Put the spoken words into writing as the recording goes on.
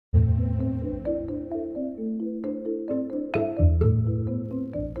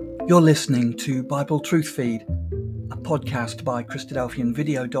You're listening to Bible Truth Feed, a podcast by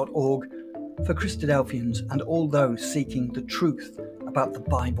christadelphianvideo.org for Christadelphians and all those seeking the truth about the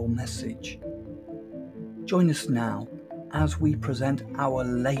Bible message. Join us now as we present our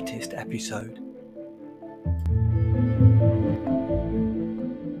latest episode.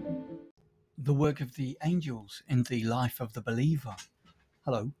 The work of the angels in the life of the believer.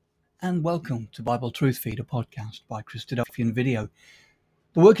 Hello, and welcome to Bible Truth Feed, a podcast by Christadelphian Video.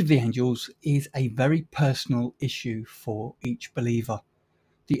 The work of the angels is a very personal issue for each believer.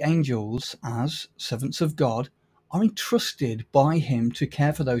 The angels, as servants of God, are entrusted by him to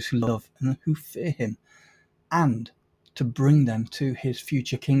care for those who love and who fear him, and to bring them to his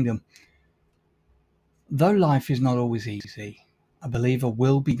future kingdom. Though life is not always easy, a believer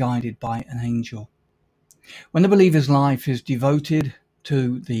will be guided by an angel. When the believer's life is devoted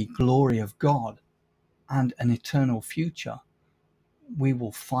to the glory of God and an eternal future, we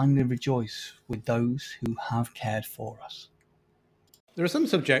will finally rejoice with those who have cared for us. There are some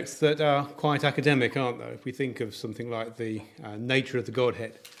subjects that are quite academic, aren't there? If we think of something like the nature of the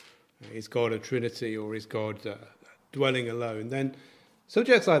Godhead, is God a Trinity or is God dwelling alone? Then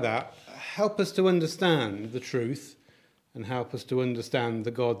subjects like that help us to understand the truth and help us to understand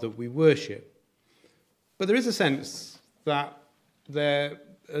the God that we worship. But there is a sense that they're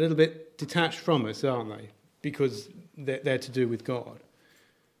a little bit detached from us, aren't they? Because they're to do with God.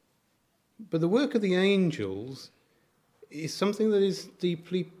 But the work of the angels is something that is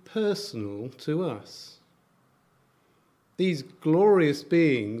deeply personal to us. These glorious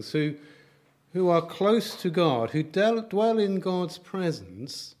beings who are close to God, who dwell in God's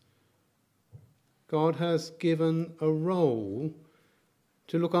presence, God has given a role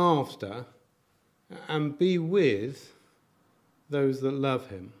to look after and be with those that love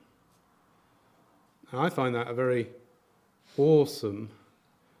him. I find that a very awesome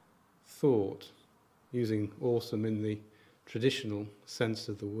thought, using awesome in the traditional sense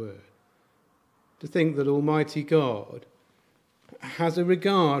of the word. To think that Almighty God has a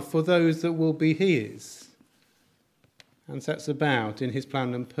regard for those that will be his and sets about in his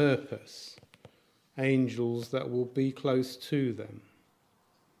plan and purpose angels that will be close to them.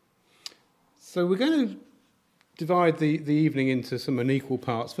 So we're going to divide the evening into some unequal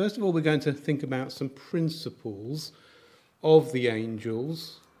parts. First of all, we're going to think about some principles of the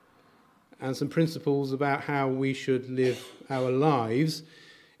angels and some principles about how we should live our lives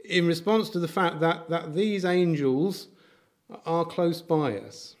in response to the fact that these angels are close by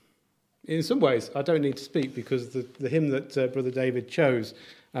us. In some ways, I don't need to speak because the hymn that Brother David chose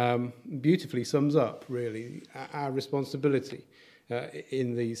beautifully sums up, really, our responsibility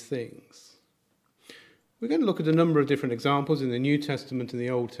in these things. We're going to look at a number of different examples in the New Testament and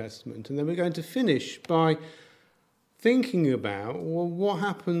the Old Testament, and then we're going to finish by thinking about, well, what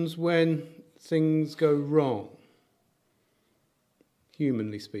happens when things go wrong,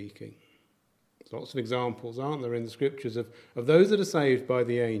 humanly speaking. There's lots of examples, aren't there, in the scriptures of those that are saved by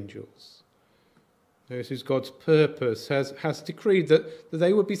the angels, those whose God's purpose has decreed that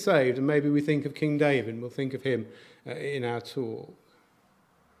they would be saved, and maybe we think of King David, and we'll think of him in our talk.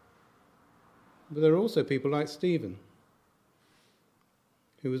 But there are also people like Stephen,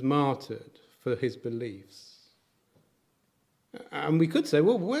 who was martyred for his beliefs. And we could say,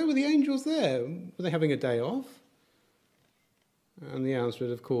 well, where were the angels there? Were they having a day off? And the answer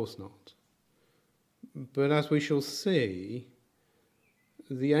is, of course not. But as we shall see,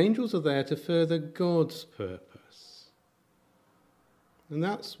 the angels are there to further God's purpose. And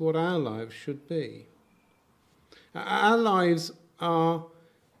that's what our lives should be. Our lives are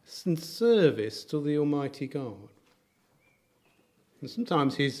in service to the Almighty God. And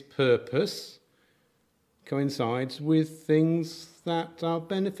sometimes his purpose coincides with things that are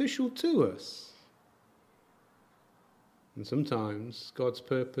beneficial to us. And sometimes God's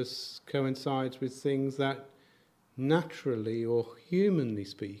purpose coincides with things that, naturally or humanly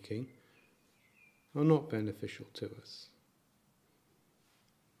speaking, are not beneficial to us.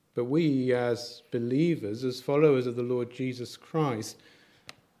 But we, as believers, as followers of the Lord Jesus Christ,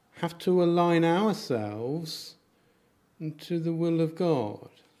 have to align ourselves to the will of God,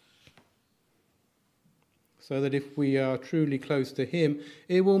 so that if we are truly close to him,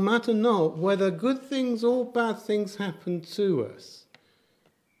 it will matter not whether good things or bad things happen to us.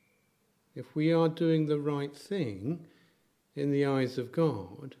 If we are doing the right thing in the eyes of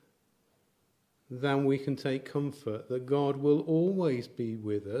God, then we can take comfort that God will always be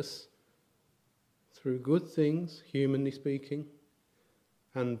with us through good things, humanly speaking,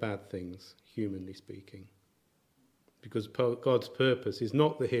 and bad things, humanly speaking. Because God's purpose is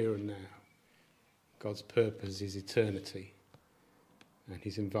not the here and now. God's purpose is eternity. And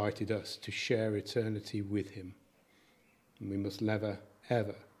he's invited us to share eternity with him. And we must never,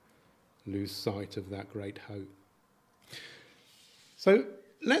 ever lose sight of that great hope. So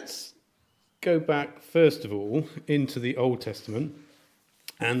let's go back, first of all, into the Old Testament.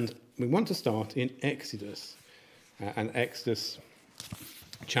 And we want to start in Exodus, and Exodus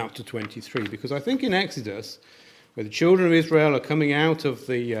chapter 23. Because I think in Exodus, where the children of Israel are coming out of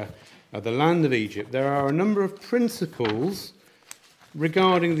the land of Egypt, there are a number of principles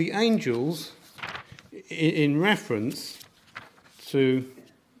regarding the angels in reference to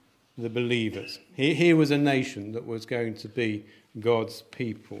the believers. Here was a nation that was going to be God's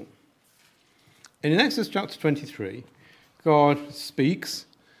people. And in Exodus chapter 23, God speaks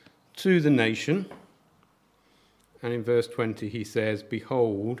to the nation. And in verse 20 he says,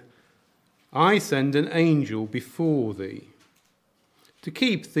 "Behold, I send an angel before thee, to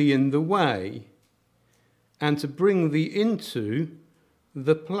keep thee in the way, and to bring thee into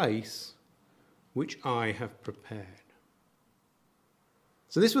the place which I have prepared."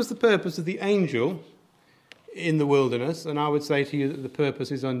 So this was the purpose of the angel in the wilderness, and I would say to you that the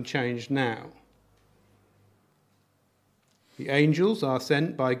purpose is unchanged now. The angels are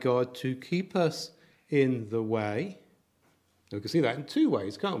sent by God to keep us in the way. We can see that in two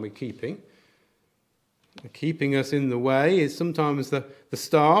ways, can't we? Keeping us in the way is sometimes the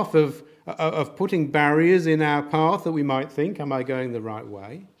staff of putting barriers in our path that we might think, am I going the right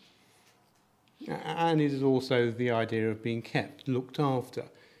way? And it is also the idea of being kept, looked after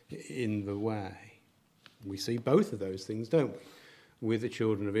in the way. We see both of those things, don't we, with the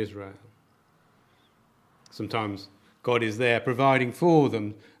children of Israel. Sometimes God is there providing for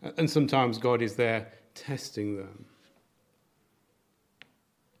them, and sometimes God is there testing them.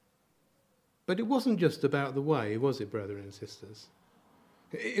 But it wasn't just about the way, was it, brethren and sisters?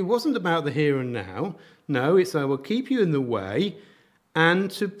 It wasn't about the here and now. No, it's I will keep you in the way and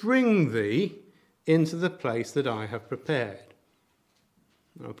to bring thee into the place that I have prepared.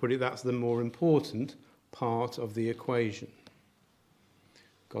 I'll put it, that's the more important part of the equation.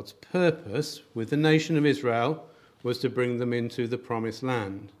 God's purpose with the nation of Israel was to bring them into the promised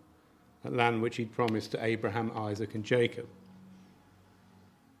land, that land which he'd promised to Abraham, Isaac and Jacob.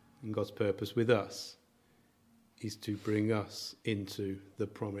 And God's purpose with us is to bring us into the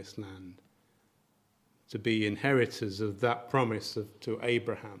promised land, to be inheritors of that promise to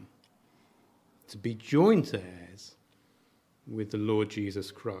Abraham, to be joint heirs with the Lord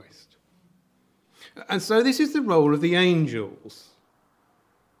Jesus Christ. And so this is the role of the angels,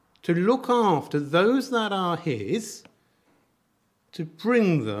 to look after those that are his, to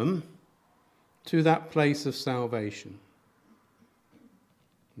bring them to that place of salvation.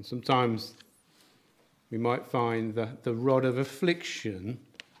 And sometimes we might find that the rod of affliction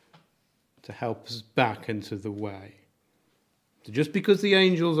to help us back into the way. So just because the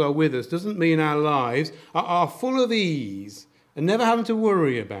angels are with us doesn't mean our lives are full of ease and never having to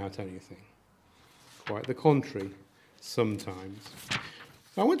worry about anything. Quite the contrary, sometimes.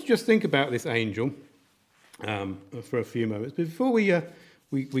 I want to just think about this angel for a few moments. But before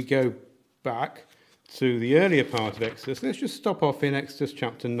we go back to the earlier part of Exodus, let's just stop off in Exodus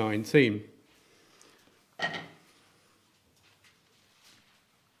chapter 19.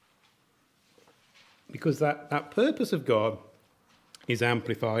 Because that purpose of God is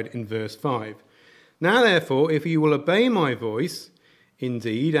amplified in verse 5. "Now therefore, if you will obey my voice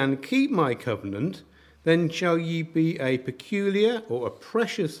indeed and keep my covenant, then shall ye be a peculiar or a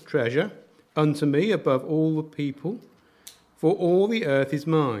precious treasure unto me above all the people, for all the earth is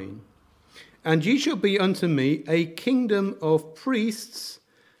mine. And ye shall be unto me a kingdom of priests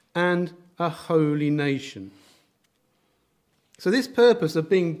and a holy nation." So this purpose of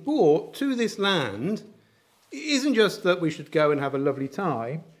being brought to this land isn't just that we should go and have a lovely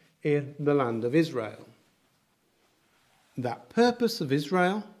time in the land of Israel. That purpose of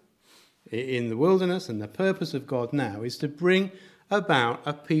Israel in the wilderness and the purpose of God now is to bring about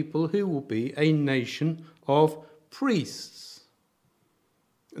a people who will be a nation of priests.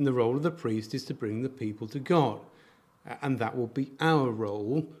 And the role of the priest is to bring the people to God. And that will be our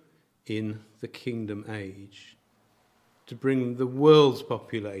role in the kingdom age, to bring the world's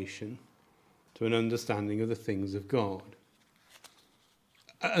population to an understanding of the things of God.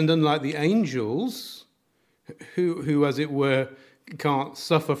 And unlike the angels, who as it were, can't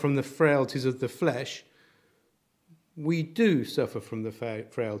suffer from the frailties of the flesh, we do suffer from the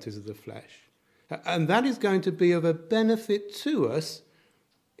frailties of the flesh. And that is going to be of a benefit to us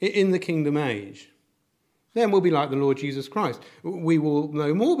in the kingdom age. Then we'll be like the Lord Jesus Christ. We will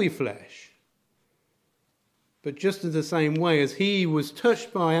no more be flesh. But just in the same way as he was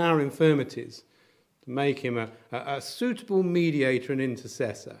touched by our infirmities, to make him a suitable mediator and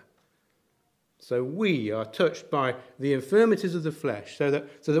intercessor. So we are touched by the infirmities of the flesh, so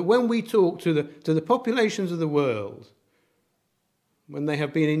that when we talk to the populations of the world, when they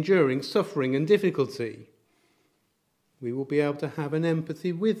have been enduring suffering and difficulty, we will be able to have an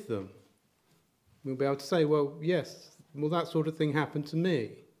empathy with them. We'll be able to say, well, yes, well, that sort of thing happened to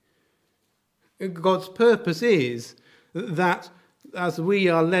me. God's purpose is that as we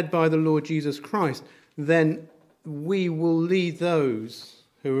are led by the Lord Jesus Christ, then we will lead those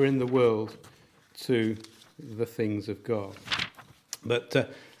who are in the world to the things of God.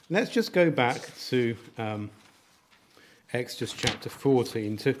 But let's just go back to Exodus chapter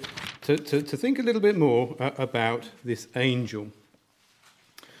 14 to think a little bit more about this angel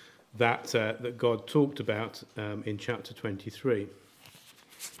that God talked about in chapter 23.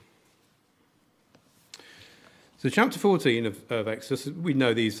 So, chapter 14 of Exodus, we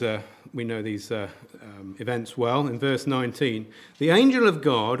know these events well. In verse 19, the angel of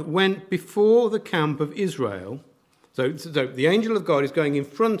God went before the camp of Israel. So the angel of God is going in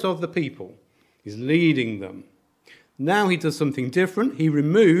front of the people. He's leading them. Now he does something different. He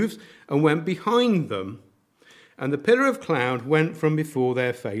removes and went behind them. And the pillar of cloud went from before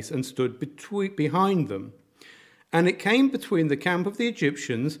their face and stood behind them. And it came between the camp of the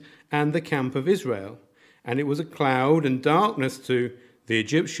Egyptians and the camp of Israel. And it was a cloud and darkness to the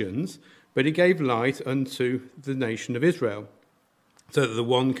Egyptians, but it gave light unto the nation of Israel, so that the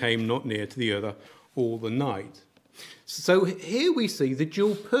one came not near to the other all the night. So here we see the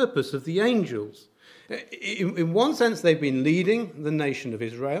dual purpose of the angels. In one sense, they've been leading the nation of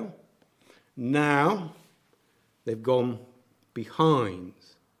Israel. Now they've gone behind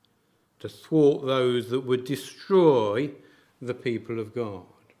to thwart those that would destroy the people of God.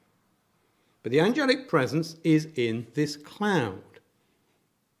 But the angelic presence is in this cloud.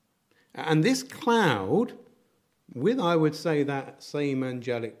 And this cloud, with, I would say, that same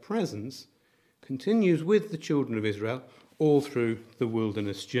angelic presence, continues with the children of Israel all through the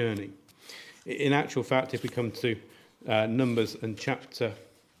wilderness journey. In actual fact, if we come to Numbers and chapter...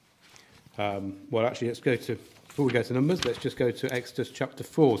 before we go to Numbers, let's just go to Exodus chapter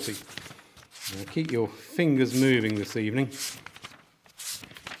 40. Keep your fingers moving this evening.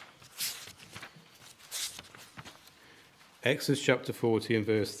 Exodus chapter 40 and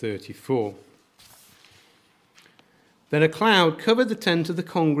verse 34. Then a cloud covered the tent of the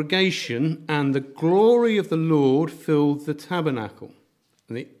congregation, and the glory of the Lord filled the tabernacle.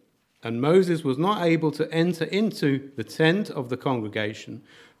 And Moses was not able to enter into the tent of the congregation,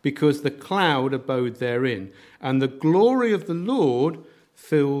 because the cloud abode therein, and the glory of the Lord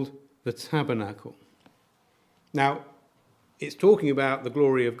filled the tabernacle. Now, it's talking about the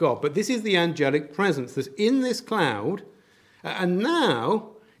glory of God, but this is the angelic presence that's in this cloud. And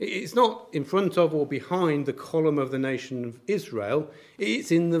now, it's not in front of or behind the column of the nation of Israel.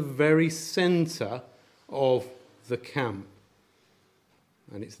 It's in the very centre of the camp.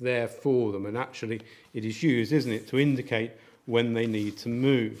 And it's there for them. And actually, it is used, isn't it, to indicate when they need to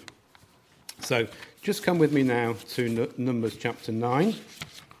move. So, just come with me now to Numbers chapter 9.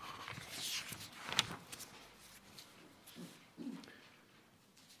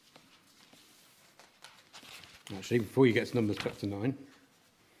 Actually, before you get to Numbers chapter 9,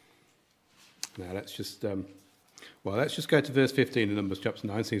 now let's just go to verse 15 in Numbers chapter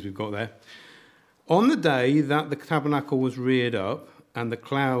 9, see as we've got there. On the day that the tabernacle was reared up, and the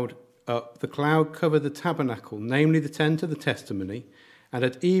cloud covered the tabernacle, namely the tent of the testimony, and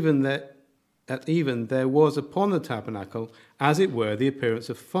at even there was upon the tabernacle, as it were, the appearance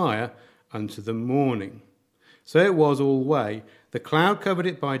of fire unto the morning. So it was alway. The cloud covered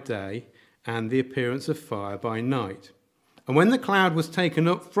it by day, and the appearance of fire by night. And when the cloud was taken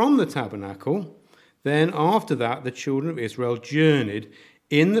up from the tabernacle, then after that the children of Israel journeyed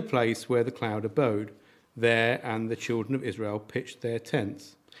in the place where the cloud abode. There and the children of Israel pitched their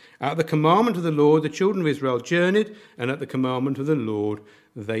tents. At the commandment of the Lord the children of Israel journeyed, and at the commandment of the Lord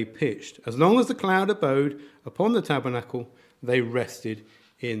they pitched. As long as the cloud abode upon the tabernacle, they rested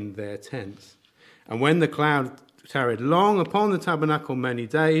in their tents. And when the cloud tarried long upon the tabernacle many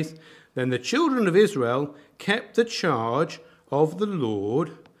days, then the children of Israel kept the charge of the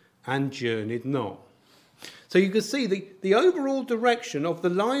Lord and journeyed not. So you can see the overall direction of the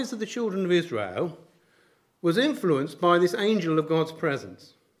lives of the children of Israel was influenced by this angel of God's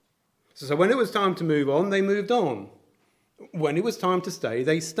presence. So when it was time to move on, they moved on. When it was time to stay,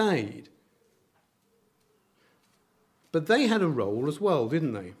 they stayed. But they had a role as well,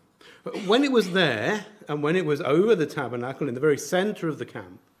 didn't they? When it was there, and when it was over the tabernacle in the very centre of the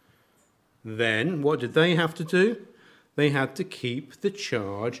camp, then what did they have to do? They had to keep the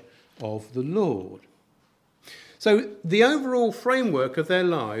charge of the Lord. So the overall framework of their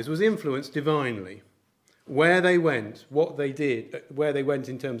lives was influenced divinely. Where they went, what they did, where they went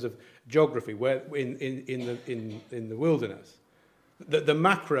in terms of geography, where in the wilderness. The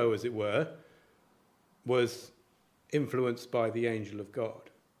macro, as it were, was influenced by the angel of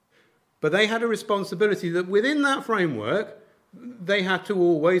God. But they had a responsibility that within that framework, they had to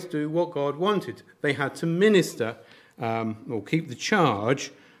always do what God wanted. They had to minister or keep the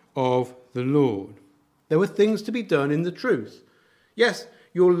charge of the Lord. There were things to be done in the truth. Yes,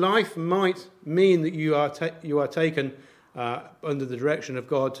 your life might mean that you are taken under the direction of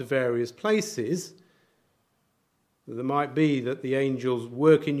God to various places. There might be that the angels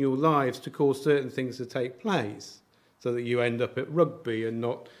work in your lives to cause certain things to take place, so that you end up at Rugby and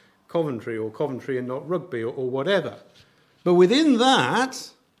not Coventry, or Coventry and not Rugby, or whatever. But within that,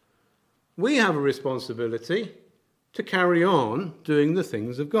 we have a responsibility to carry on doing the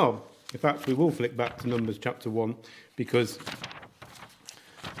things of God. In fact, we will flick back to Numbers chapter 1, because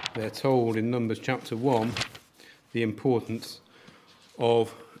they're told in Numbers chapter 1 the importance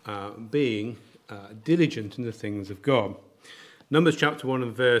of being diligent in the things of God. Numbers chapter 1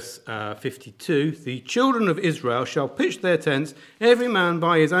 and verse 52, the children of Israel shall pitch their tents, every man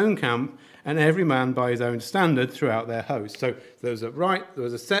by his own camp, and every man by his own standard throughout their host. So there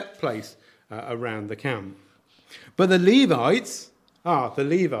was a set place around the camp. But the Levites,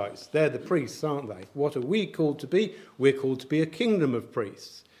 they're the priests, aren't they? What are we called to be? We're called to be a kingdom of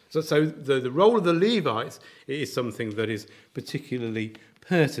priests. So the role of the Levites is something that is particularly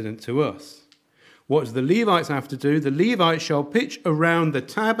pertinent to us. What do the Levites have to do? The Levites shall pitch around the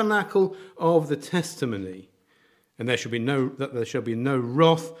tabernacle of the testimony, and there shall be no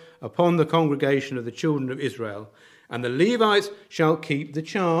wrath upon the congregation of the children of Israel. And the Levites shall keep the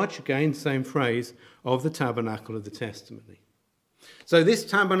charge, again, same phrase, of the tabernacle of the testimony. So this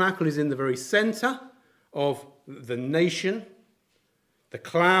tabernacle is in the very centre of the nation. The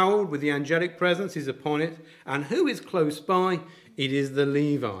cloud with the angelic presence is upon it. And who is close by? It is the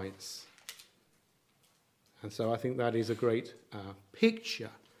Levites. And so I think that is a great picture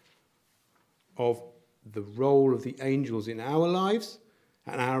of the role of the angels in our lives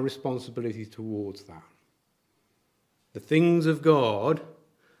and our responsibility towards that. The things of God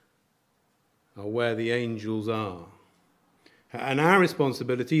are where the angels are. And our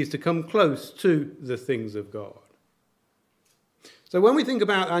responsibility is to come close to the things of God. So when we think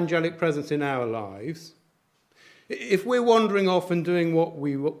about angelic presence in our lives, if we're wandering off and doing what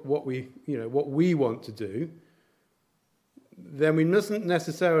we want to do, then we mustn't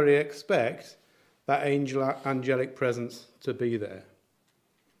necessarily expect that angelic presence to be there.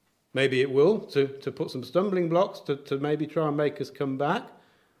 Maybe it will, to put some stumbling blocks, to maybe try and make us come back.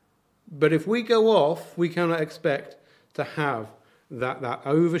 But if we go off, we cannot expect to have that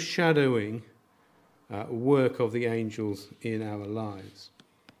overshadowing work of the angels in our lives.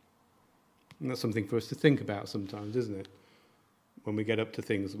 And that's something for us to think about sometimes, isn't it? When we get up to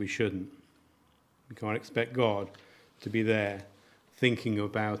things that we shouldn't. We can't expect God to be there thinking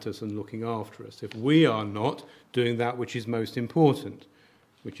about us and looking after us if we are not doing that which is most important,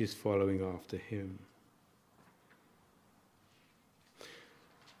 which is following after him.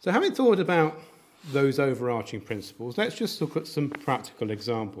 So having thought about those overarching principles, let's just look at some practical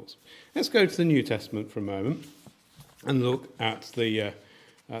examples. Let's go to the New Testament for a moment and look at the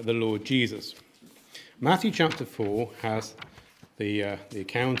Lord Jesus. Matthew chapter 4 has the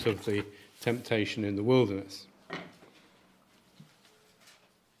account of the temptation in the wilderness.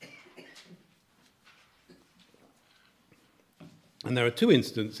 And there are two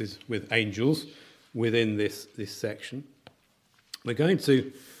instances with angels within this section. We're going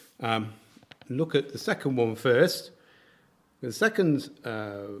to look at the second one first. The second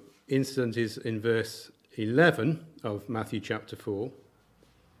incident is in verse 11 of Matthew chapter 4.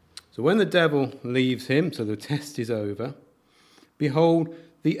 So when the devil leaves him, so the test is over, behold,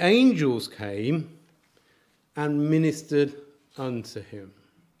 the angels came and ministered unto him.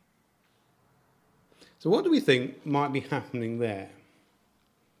 So what do we think might be happening there?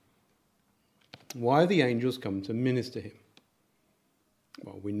 Why have the angels come to minister him?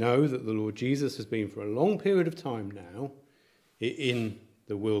 Well, we know that the Lord Jesus has been for a long period of time now in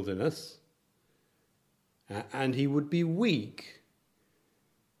the wilderness, and he would be weak,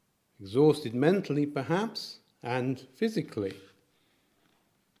 exhausted mentally perhaps, and physically.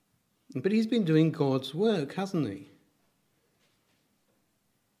 But he's been doing God's work, hasn't he?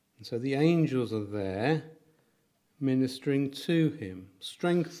 And so the angels are there ministering to him,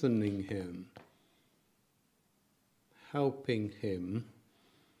 strengthening him, helping him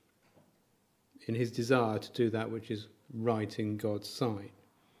in his desire to do that which is right in God's sight.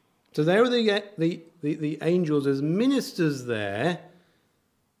 So there are the angels as ministers there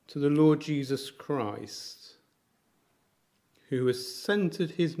to the Lord Jesus Christ, who has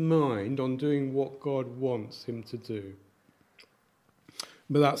centered his mind on doing what God wants him to do.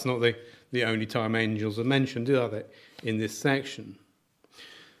 But that's not the only time angels are mentioned, are they, in this section?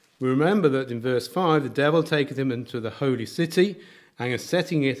 We remember that in verse 5, the devil taketh him into the holy city, and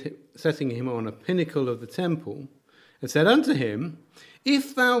setting him on a pinnacle of the temple, and said unto him,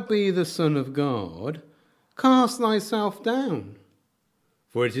 If thou be the Son of God, cast thyself down.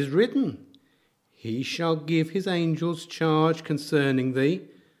 For it is written, He shall give his angels charge concerning thee,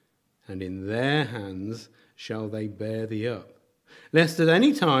 and in their hands shall they bear thee up, lest at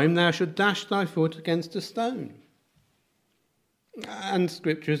any time thou should dash thy foot against a stone. And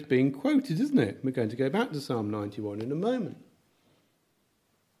Scripture is being quoted, isn't it? We're going to go back to Psalm 91 in a moment.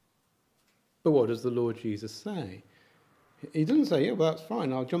 But what does the Lord Jesus say? He doesn't say, yeah, well, that's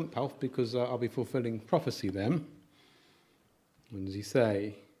fine, I'll jump off because I'll be fulfilling prophecy then. What does he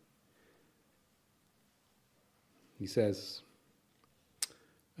say? He says,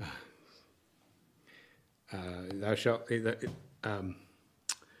 thou shalt...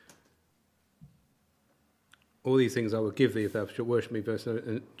 all these things I will give thee if thou shalt worship me, verse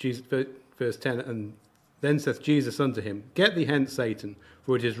 10, and then saith Jesus unto him, Get thee hence, Satan,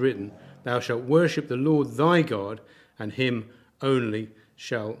 for it is written, Thou shalt worship the Lord thy God, and him only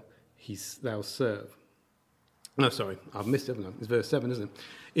shall thou serve. No, sorry, I've missed it, haven't I? It's verse 7, isn't it?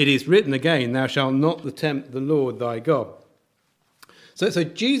 It is written again, Thou shalt not tempt the Lord thy God. So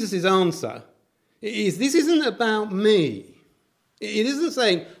Jesus' answer is, this isn't about me. It isn't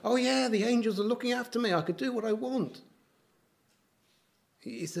saying, oh yeah, the angels are looking after me, I could do what I want.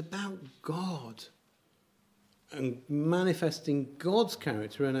 It's about God and manifesting God's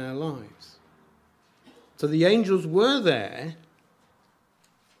character in our lives. So the angels were there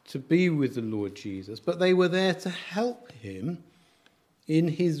to be with the Lord Jesus, but they were there to help him in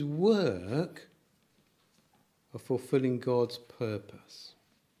his work of fulfilling God's purpose.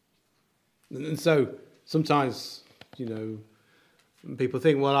 And so sometimes, people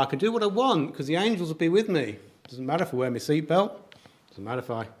think, well, I can do what I want because the angels will be with me. It doesn't matter if I wear my seatbelt. It doesn't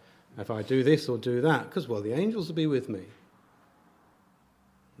matter if I do this or do that because, well, the angels will be with me.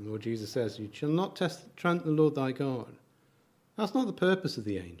 The Lord Jesus says, you shall not tempt the Lord thy God. That's not the purpose of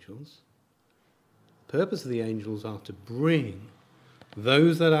the angels. The purpose of the angels are to bring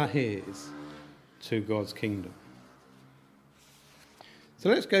those that are his to God's kingdom. So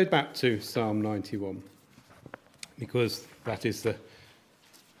let's go back to Psalm 91, because that is the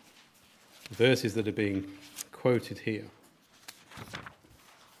verses that are being quoted here.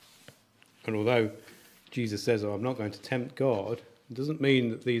 And although Jesus says, I'm not going to tempt God, it doesn't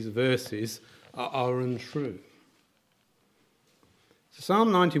mean that these verses are untrue. So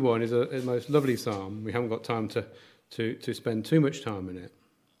Psalm 91 is a most lovely psalm. We haven't got time to spend too much time in it.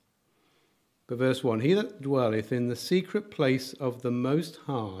 But verse 1, He that dwelleth in the secret place of the Most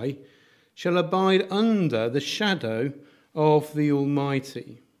High shall abide under the shadow of the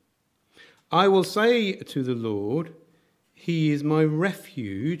Almighty. I will say to the Lord, He is my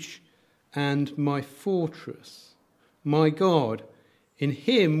refuge and my fortress, my God, in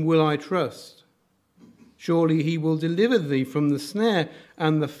him will I trust. Surely he will deliver thee from the snare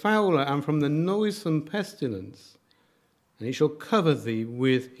and the fowler and from the noisome pestilence. And he shall cover thee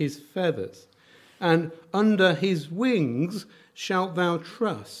with his feathers, and under his wings shalt thou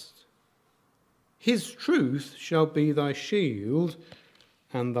trust. His truth shall be thy shield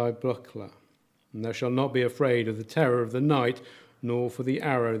and thy buckler. And thou shalt not be afraid of the terror of the night, nor for the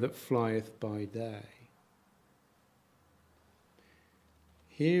arrow that flieth by day.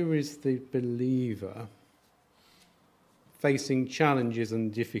 Here is the believer facing challenges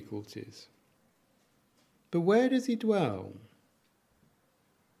and difficulties. But where does he dwell?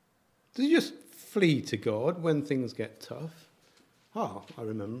 Does he just flee to God when things get tough? Oh, I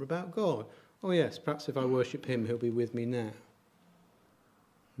remember about God. Oh yes, perhaps if I worship him, he'll be with me now.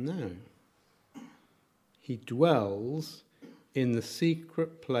 No. He dwells in the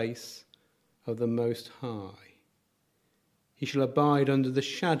secret place of the Most High. He shall abide under the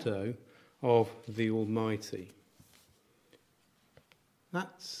shadow of the Almighty.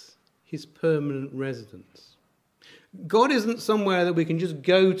 That's his permanent residence. God isn't somewhere that we can just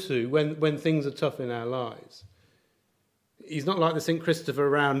go to when things are tough in our lives. He's not like the St. Christopher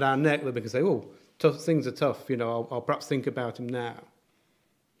around our neck that we can say, oh, things are tough, I'll perhaps think about him now.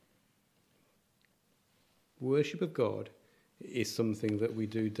 Worship of God is something that we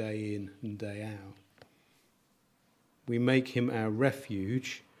do day in and day out. We make him our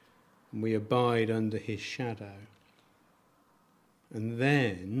refuge and we abide under his shadow. And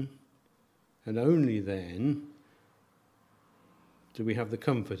then And only then do we have the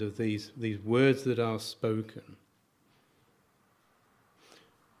comfort of these words that are spoken.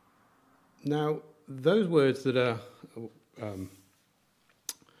 Now, those words that are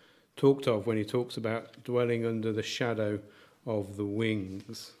talked of when he talks about dwelling under the shadow of the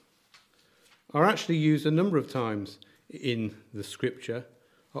wings are actually used a number of times in the scripture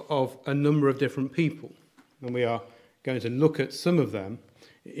of a number of different people. And we are going to look at some of them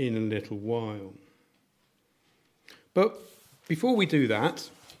in a little while. But before we do that,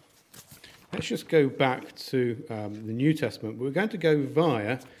 let's just go back to the New Testament. We're going to go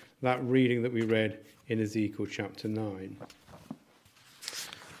via that reading that we read in Ezekiel chapter 9.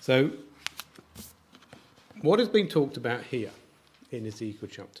 So, what has been talked about here in Ezekiel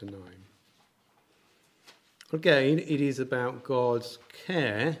chapter 9? Again, it is about God's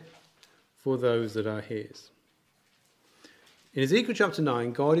care for those that are his. In Ezekiel chapter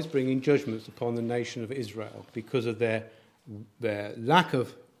 9, God is bringing judgments upon the nation of Israel because of their lack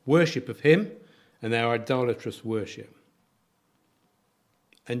of worship of him and their idolatrous worship.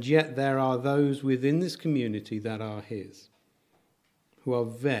 And yet there are those within this community that are his, who are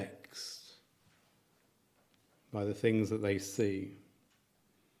vexed by the things that they see.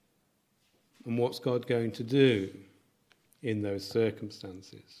 And what's God going to do in those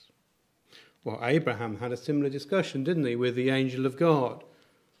circumstances? Well, Abraham had a similar discussion, didn't he, with the angel of God.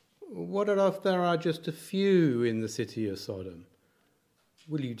 What if there are just a few in the city of Sodom?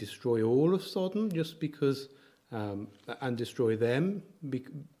 Will you destroy all of Sodom just because, and destroy them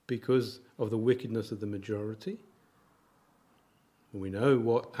because of the wickedness of the majority? We know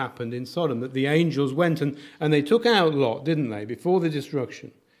what happened in Sodom, that the angels went and they took out Lot, didn't they, before the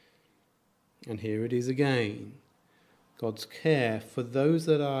destruction. And here it is again, God's care for those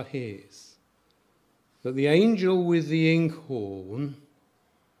that are his. That the angel with the inkhorn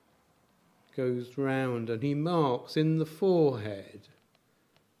goes round and he marks in the forehead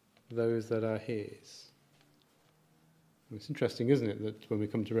those that are his. It's interesting, isn't it, that when we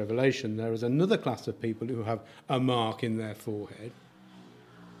come to Revelation, there is another class of people who have a mark in their forehead.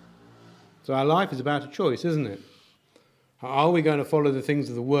 So our life is about a choice, isn't it? Are we going to follow the things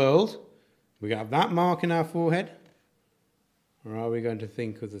of the world? We're going to have that mark in our forehead? Or are we going to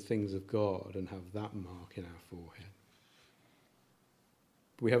think of the things of God and have that mark in our forehead?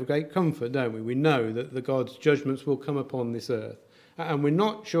 We have a great comfort, don't we? We know that the God's judgments will come upon this earth. And we're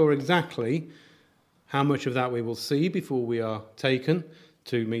not sure exactly how much of that we will see before we are taken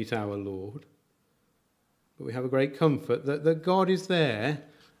to meet our Lord. But we have a great comfort that God is there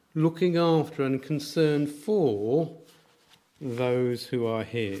looking after and concerned for those who are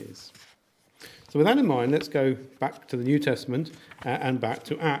his. So with that in mind, let's go back to the New Testament and back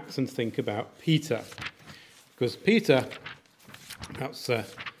to Acts and think about Peter. Because Peter perhaps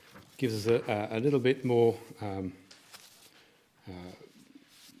gives us a little bit more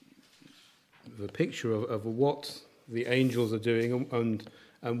the picture of what the angels are doing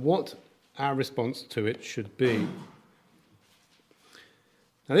and what our response to it should be.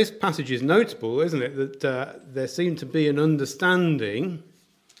 Now this passage is notable, isn't it, that there seemed to be an understanding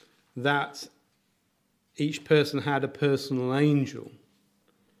that each person had a personal angel.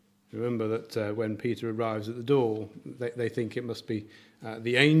 Remember that when Peter arrives at the door, they think it must be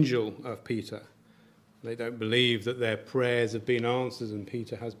the angel of Peter. They don't believe that their prayers have been answered and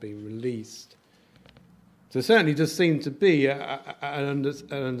Peter has been released. So there certainly does seem to be an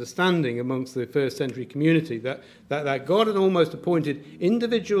understanding amongst the first century community that God had almost appointed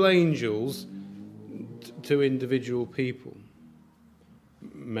individual angels to individual people.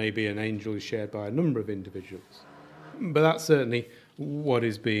 Maybe an angel is shared by a number of individuals. But that's certainly what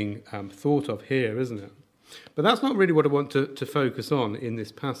is being thought of here, isn't it? But that's not really what I want to focus on in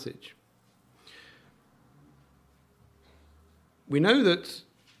this passage. We know that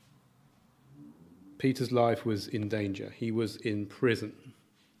Peter's life was in danger. He was in prison.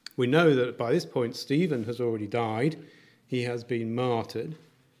 We know that by this point Stephen has already died. He has been martyred.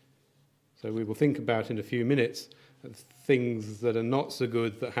 So we will think about in a few minutes things that are not so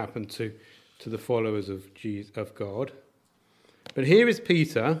good that happen to the followers of God. But here is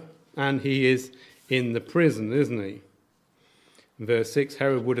Peter, and he is in the prison, isn't he? In verse 6,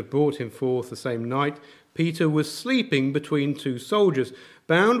 Herod would have brought him forth the same night. Peter was sleeping between two soldiers,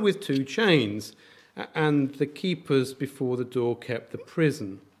 bound with two chains, and the keepers before the door kept the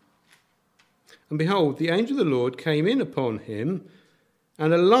prison. And behold, the angel of the Lord came in upon him,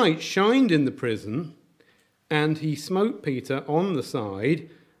 and a light shined in the prison, and he smote Peter on the side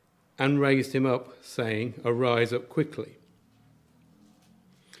and raised him up, saying, "Arise up quickly."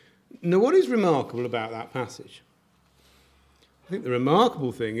 Now, what is remarkable about that passage? I think the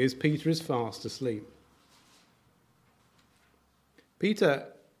remarkable thing is Peter is fast asleep. Peter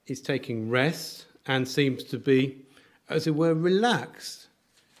is taking rest and seems to be, as it were, relaxed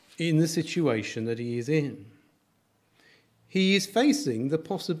in the situation that he is in. He is facing the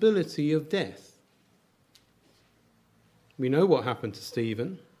possibility of death. We know what happened to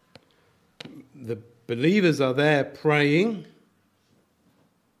Stephen. The believers are there praying.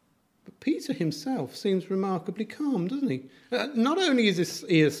 But Peter himself seems remarkably calm, doesn't he? Not only is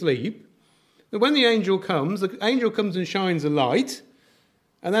he asleep, but when the angel comes and shines a light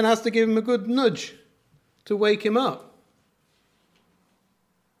and then has to give him a good nudge to wake him up.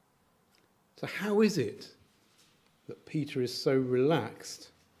 So how is it that Peter is so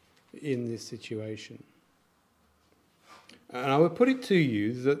relaxed in this situation? And I would put it to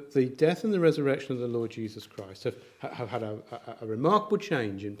you that the death and the resurrection of the Lord Jesus Christ have had a remarkable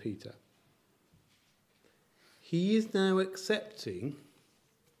change in Peter. He is now accepting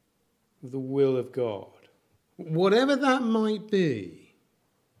the will of God, whatever that might be.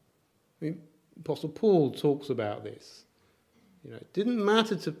 I mean, Apostle Paul talks about this. It didn't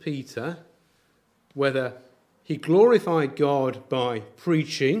matter to Peter whether he glorified God by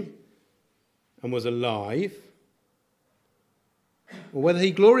preaching and was alive, or whether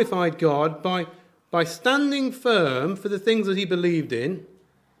he glorified God by standing firm for the things that he believed in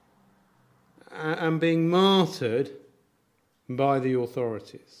and being martyred by the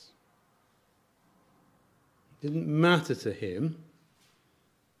authorities. It didn't matter to him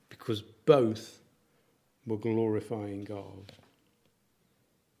because both were glorifying God.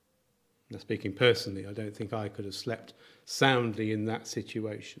 Now, speaking personally, I don't think I could have slept soundly in that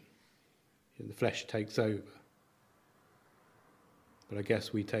situation. The flesh takes over. But I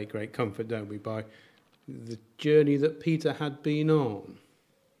guess we take great comfort, don't we, by the journey that Peter had been on.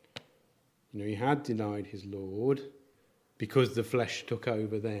 He had denied his Lord because the flesh took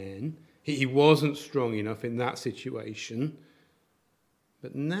over then. He wasn't strong enough in that situation.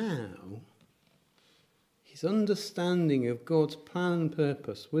 But now, his understanding of God's plan and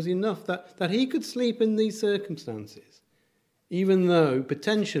purpose was enough that he could sleep in these circumstances, even though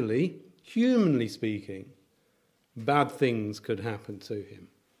potentially, humanly speaking, bad things could happen to him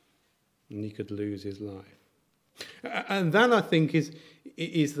and he could lose his life. And that, I think,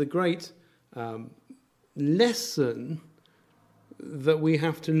 is the great lesson that we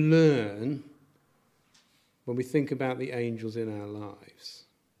have to learn when we think about the angels in our lives.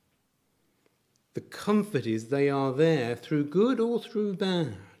 The comfort is they are there through good or through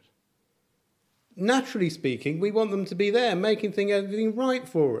bad. Naturally speaking, we want them to be there, making everything right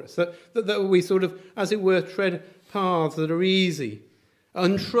for us. That we sort of, as it were, tread paths that are easy,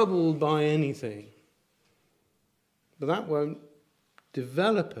 untroubled by anything. But that won't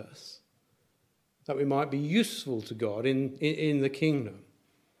develop us, that we might be useful to God in the kingdom.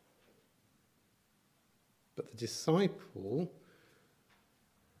 But the disciple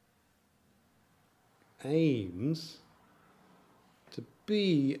aims to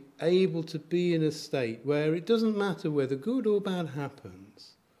be able to be in a state where it doesn't matter whether good or bad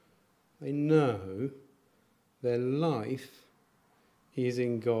happens. They know their life is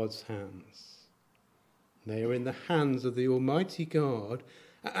in God's hands. They are in the hands of the Almighty God,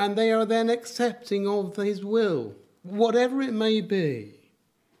 and they are then accepting of his will, whatever it may be.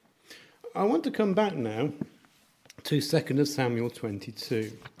 I want to come back now to 2 Samuel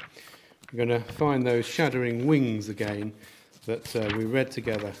 22. We're going to find those shattering wings again that we read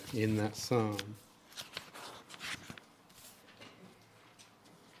together in that psalm.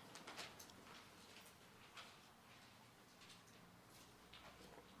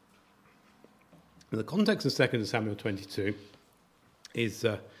 The context of 2 Samuel 22 is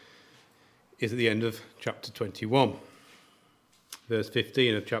at the end of chapter 21, verse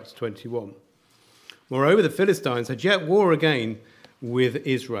 15 of chapter 21. Moreover, the Philistines had yet war again with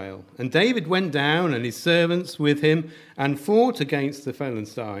Israel, and David went down and his servants with him and fought against the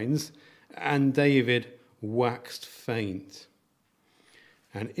Philistines, and David waxed faint.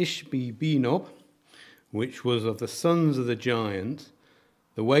 And Ishbi-Benob, which was of the sons of the giant,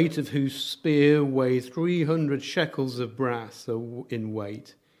 the weight of whose spear weighed 300 shekels of brass in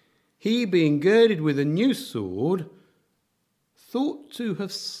weight, he, being girded with a new sword, thought to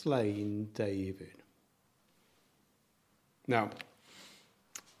have slain David. Now,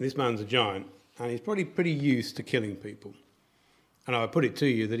 this man's a giant, and he's probably pretty used to killing people. And I would put it to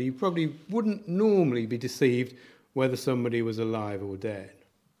you that he probably wouldn't normally be deceived whether somebody was alive or dead.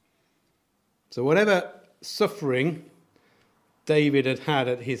 So whatever suffering David had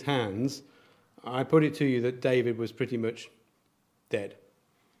at his hands, I put it to you that David was pretty much dead.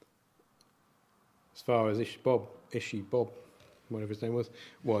 As far as Ishbi-Benob whatever his name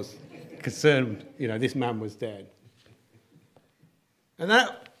was concerned, this man was dead. And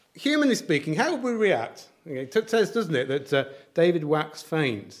that, humanly speaking, how would we react? It says, doesn't it, that David waxed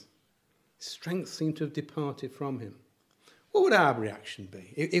faint. His strength seemed to have departed from him. What would our reaction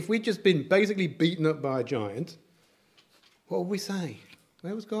be? If we'd just been basically beaten up by a giant, what would we say?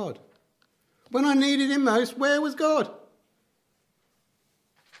 Where was God? When I needed him most, where was God?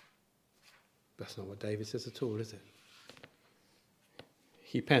 That's not what David says at all, is it?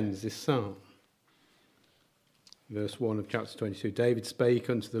 He pens this psalm. Verse 1 of chapter 22, David spake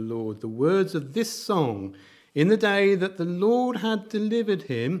unto the Lord the words of this song in the day that the Lord had delivered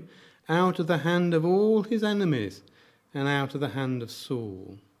him out of the hand of all his enemies and out of the hand of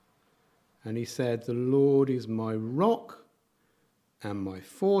Saul. And he said, the Lord is my rock and my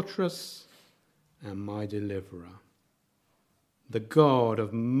fortress and my deliverer, the God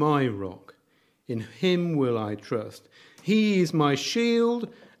of my rock. In him will I trust. He is my shield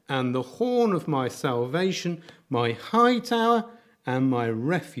and the horn of my salvation, my high tower and my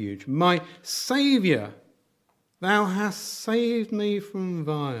refuge, my Saviour. Thou hast saved me from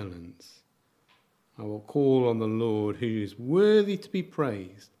violence. I will call on the Lord, who is worthy to be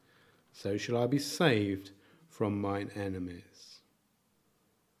praised. So shall I be saved from mine enemies.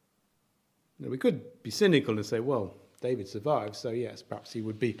 Now, we could be cynical and say, well, David survived, so yes, perhaps he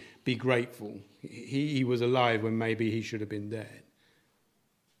would be grateful. He was alive when maybe he should have been dead.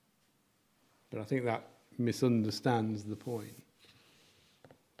 But I think that misunderstands the point.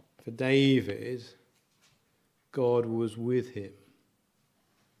 For David, God was with him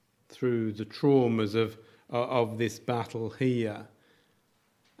through the traumas of this battle here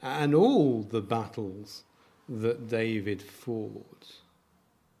and all the battles that David fought.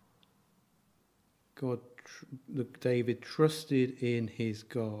 David trusted in his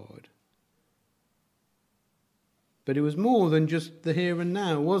God. But it was more than just the here and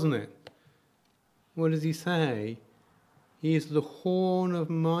now, wasn't it? What does he say? He is the horn of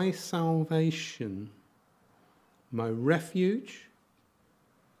my salvation, my refuge,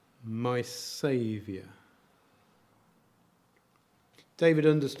 my Saviour. David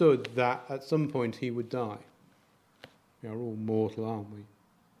understood that at some point he would die. We are all mortal, aren't we?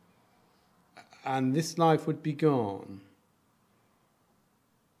 And this life would be gone.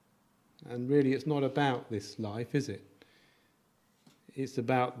 And really, it's not about this life, is it? It's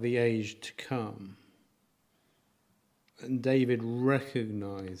about the age to come. And David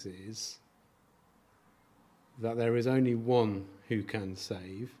recognises that there is only one who can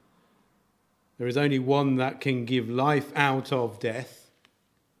save. There is only one that can give life out of death.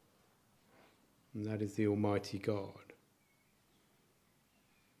 And that is the Almighty God.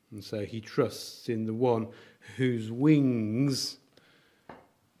 And so he trusts in the one whose wings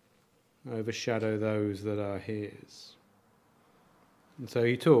overshadow those that are his. And so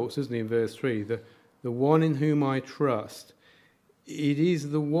he talks, doesn't he, in verse 3, the one in whom I trust, it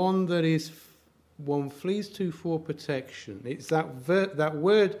is the one that one flees to for protection. It's that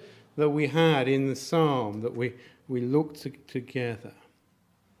word that we had in the psalm that we looked together.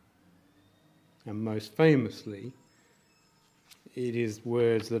 And most famously, it is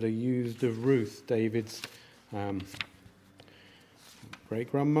words that are used of Ruth, David's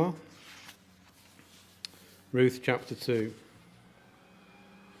great-grandma. Ruth chapter 2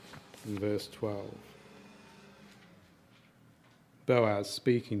 and verse 12. Boaz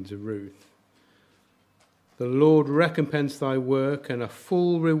speaking to Ruth. The Lord recompense thy work, and a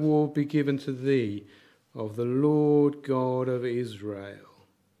full reward be given to thee of the Lord God of Israel,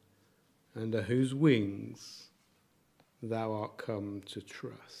 under whose wings thou art come to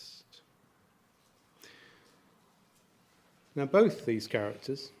trust. Now, both these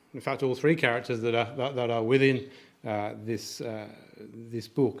characters, in fact, all three characters that are within this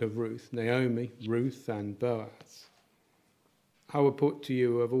book of Ruth, Naomi, Ruth, and Boaz, I would put to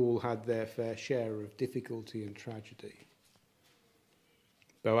you, have all had their fair share of difficulty and tragedy.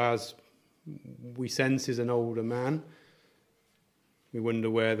 Boaz, we sense, is an older man. We wonder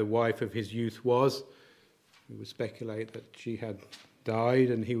where the wife of his youth was. We would speculate that she had died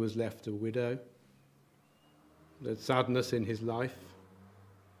and he was left a widow. There's sadness in his life.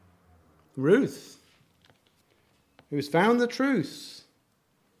 Ruth, who's found the truth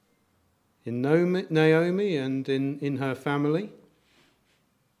in Naomi and in her family,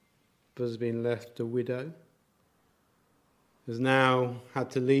 but has been left a widow, has now had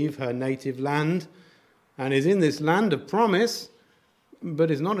to leave her native land and is in this land of promise,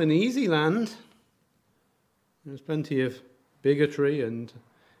 but it's not an easy land. There's plenty of bigotry and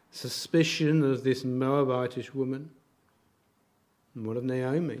suspicion of this Moabitish woman. And what of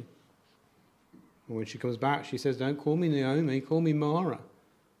Naomi? And when she comes back, she says, "Don't call me Naomi, call me Mara,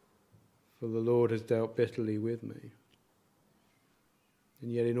 for the Lord has dealt bitterly with me."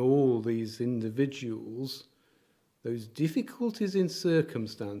 And yet in all these individuals, those difficulties in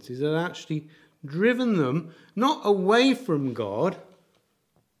circumstances had actually driven them not away from God,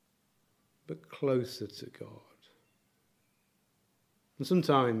 but closer to God. And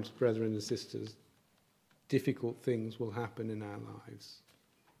sometimes, brethren and sisters, difficult things will happen in our lives.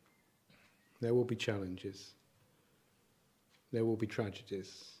 There will be challenges. There will be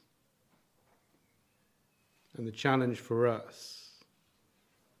tragedies. And the challenge for us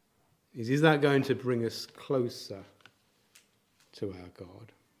is that going to bring us closer to our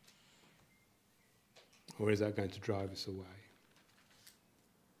God? Or is that going to drive us away?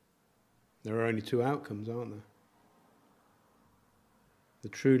 There are only two outcomes, aren't there? The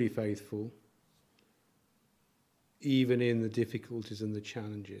truly faithful, even in the difficulties and the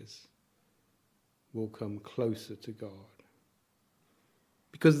challenges, will come closer to God.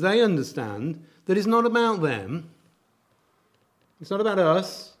 Because they understand that it's not about them. It's not about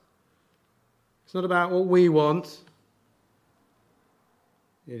us. It's not about what we want.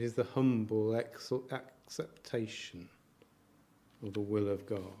 It is the humble acceptation of the will of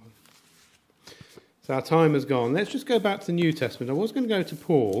God. So our time has gone. Let's just go back to the New Testament. I was going to go to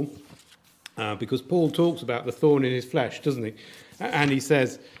Paul, because Paul talks about the thorn in his flesh, doesn't he? And he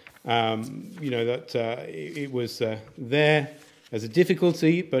says, that it was there as a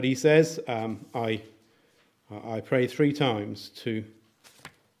difficulty, but he says, I pray 3 times to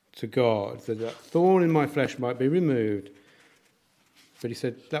God that thorn in my flesh might be removed. But he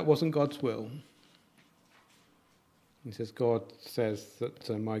said that wasn't God's will. He says, God says that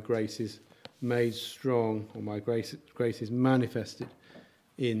my grace is made strong, or my grace is manifested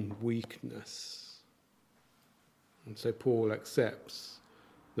in weakness. And so Paul accepts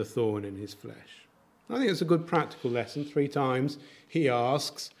the thorn in his flesh. I think it's a good practical lesson. 3 times he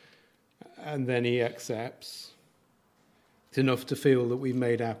asks, and then he accepts. It's enough to feel that we've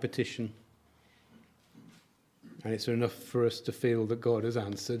made our petition. And it's enough for us to feel that God has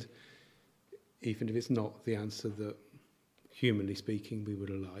answered, even if it's not the answer that, humanly speaking, we would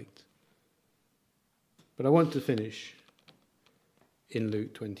have liked. But I want to finish in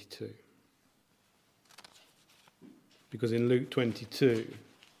Luke 22. Because in Luke 22,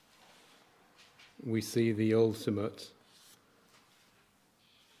 we see the ultimate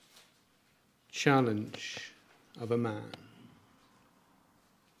challenge of a man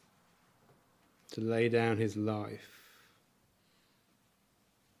to lay down his life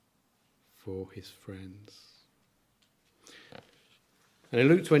for his friends. And in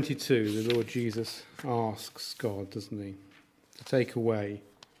Luke 22, the Lord Jesus asks God, doesn't he, to take away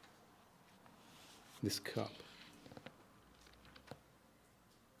this cup.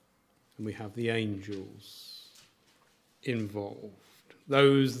 And we have the angels involved,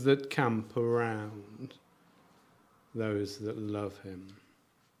 those that camp around, those that love him.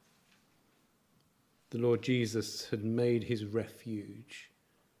 The Lord Jesus had made his refuge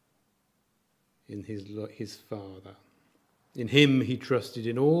in his Father. In him he trusted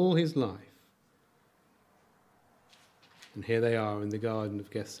in all his life. And here they are in the Garden of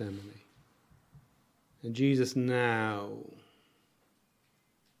Gethsemane. And Jesus now,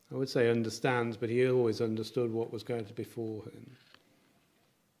 I would say understands, but he always understood what was going to befall him.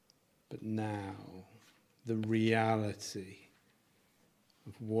 But now, the reality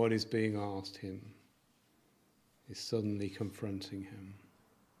of what is being asked him is suddenly confronting him.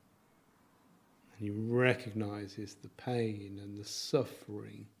 And he recognizes the pain and the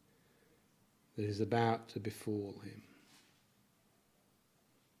suffering that is about to befall him.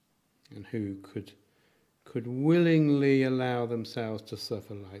 And who could willingly allow themselves to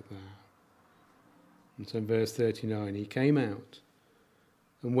suffer like that? And so in verse 39, he came out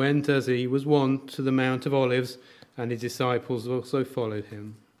and went as he was wont to the Mount of Olives, and his disciples also followed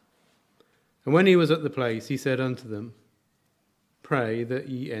him. And when he was at the place, he said unto them, Pray that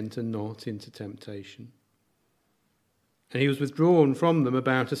ye enter not into temptation. And he was withdrawn from them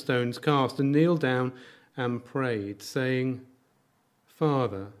about a stone's cast, and kneeled down and prayed, saying,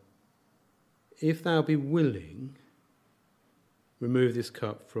 Father, if thou be willing, remove this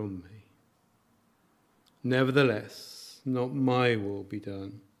cup from me. Nevertheless, not my will be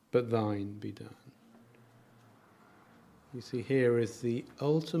done, but thine be done. You see, here is the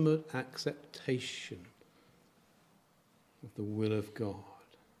ultimate acceptation of the will of God,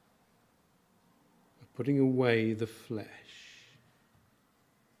 of putting away the flesh.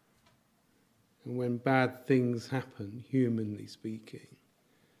 And when bad things happen, humanly speaking,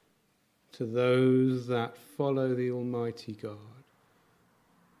 to those that follow the Almighty God,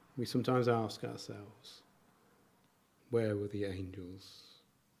 We sometimes ask ourselves, where were the angels?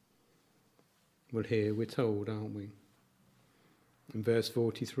 Well, here we're told, aren't we? In verse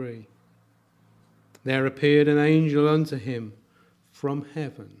 43, there appeared an angel unto him from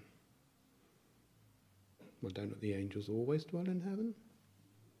heaven. Well, don't the angels always dwell in heaven?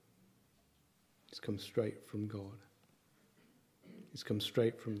 It's come straight from God. It's come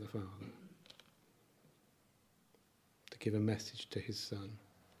straight from the Father to give a message to his Son,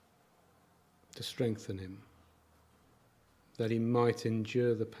 to strengthen him, that he might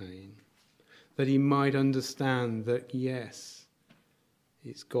endure the pain, that he might understand that, yes,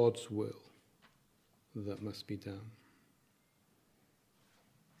 it's God's will that must be done.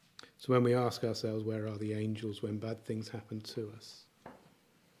 So when we ask ourselves, where are the angels when bad things happen to us?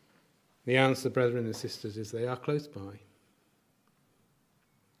 The answer, brethren and sisters, is they are close by.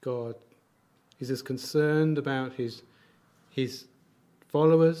 God is as concerned about his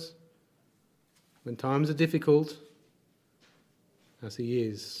followers when times are difficult as he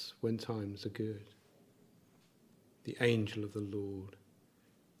is when times are good. The angel of the Lord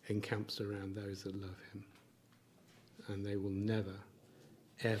encamps around those that love him, and they will never,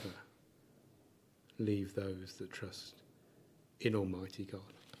 ever leave those that trust in Almighty God.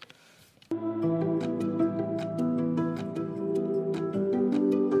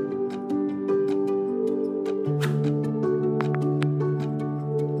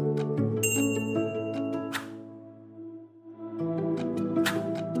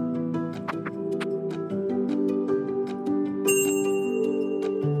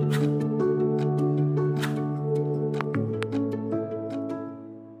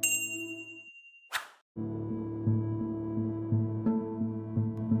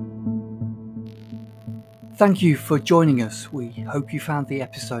 Thank you for joining us. We hope you found the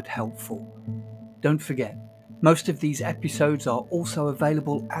episode helpful. Don't forget, most of these episodes are also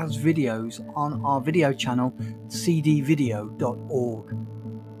available as videos on our video channel, cdvideo.org.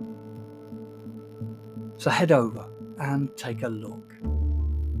 So head over and take a look.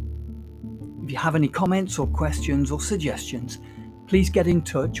 If you have any comments or questions or suggestions, please get in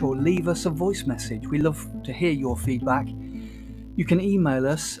touch or leave us a voice message. We love to hear your feedback. You can email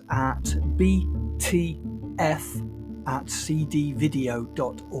us at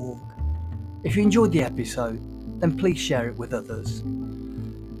btf@cdvideo.org. If you enjoyed the episode, then please share it with others.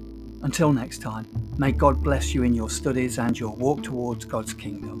 Until next time, may God bless you in your studies and your walk towards God's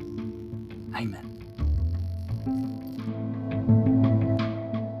kingdom. Amen.